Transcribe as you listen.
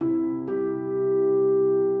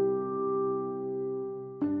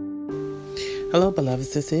Hello,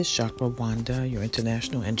 beloveds. This is Chakra Wanda, your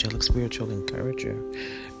international angelic spiritual encourager,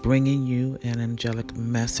 bringing you an angelic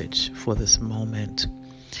message for this moment.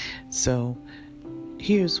 So,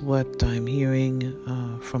 here's what I'm hearing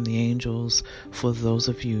from the angels for those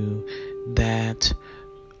of you that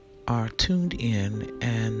are tuned in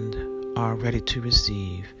and are ready to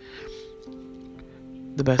receive.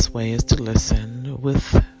 The best way is to listen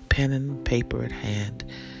with pen and paper at hand.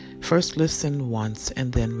 First listen once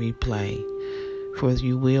and then replay, for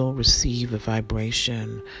you will receive a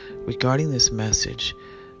vibration regarding this message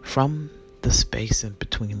from the space in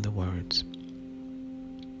between the words.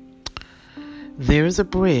 There is a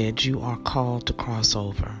bridge you are called to cross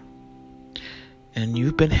over, and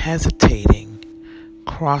you've been hesitating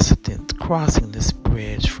crossing this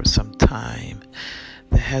bridge for some time.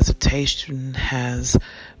 The hesitation has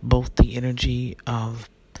both the energy of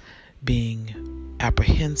being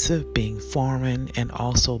apprehensive, being foreign, and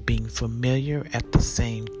also being familiar at the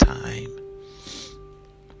same time.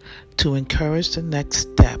 To encourage the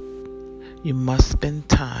next step, you must spend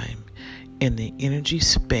time in the energy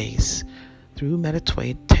space through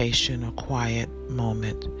meditation or quiet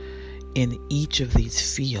moment in each of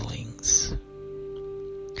these feelings.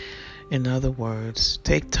 In other words,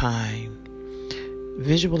 take time,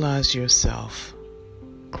 visualize yourself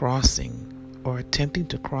crossing or attempting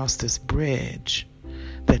to cross this bridge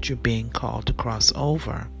that you're being called to cross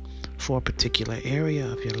over for a particular area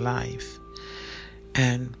of your life.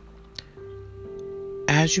 And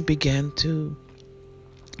as you begin to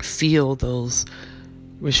feel those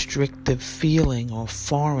restrictive feeling or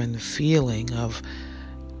foreign feeling of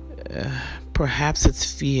perhaps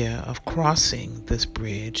it's fear of crossing this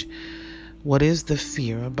bridge, what is the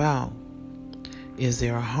fear about? Is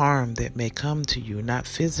there a harm that may come to you, not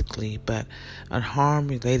physically, but a harm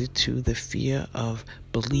related to the fear of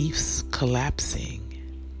beliefs collapsing?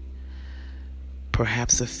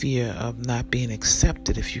 Perhaps a fear of not being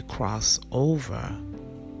accepted if you cross over.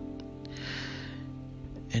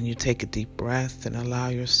 And you take a deep breath and allow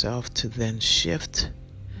yourself to then shift,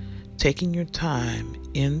 taking your time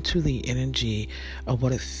into the energy of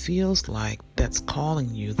what it feels like that's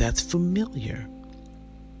calling you, that's familiar.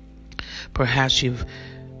 Perhaps you've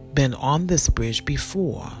been on this bridge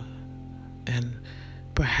before, and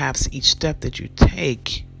perhaps each step that you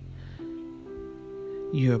take,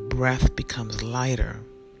 your breath becomes lighter.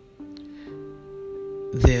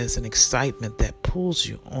 There's an excitement that pulls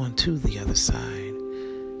you onto the other side.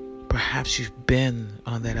 Perhaps you've been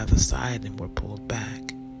on that other side and were pulled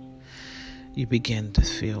back. You begin to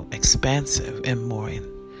feel expansive and more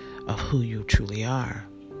of who you truly are.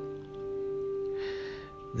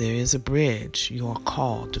 There is a bridge you are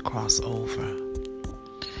called to cross over,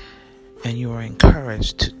 and you are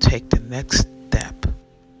encouraged to take the next step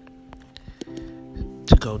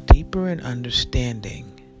to go deeper in understanding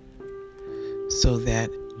so that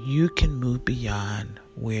you can move beyond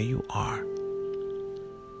where you are.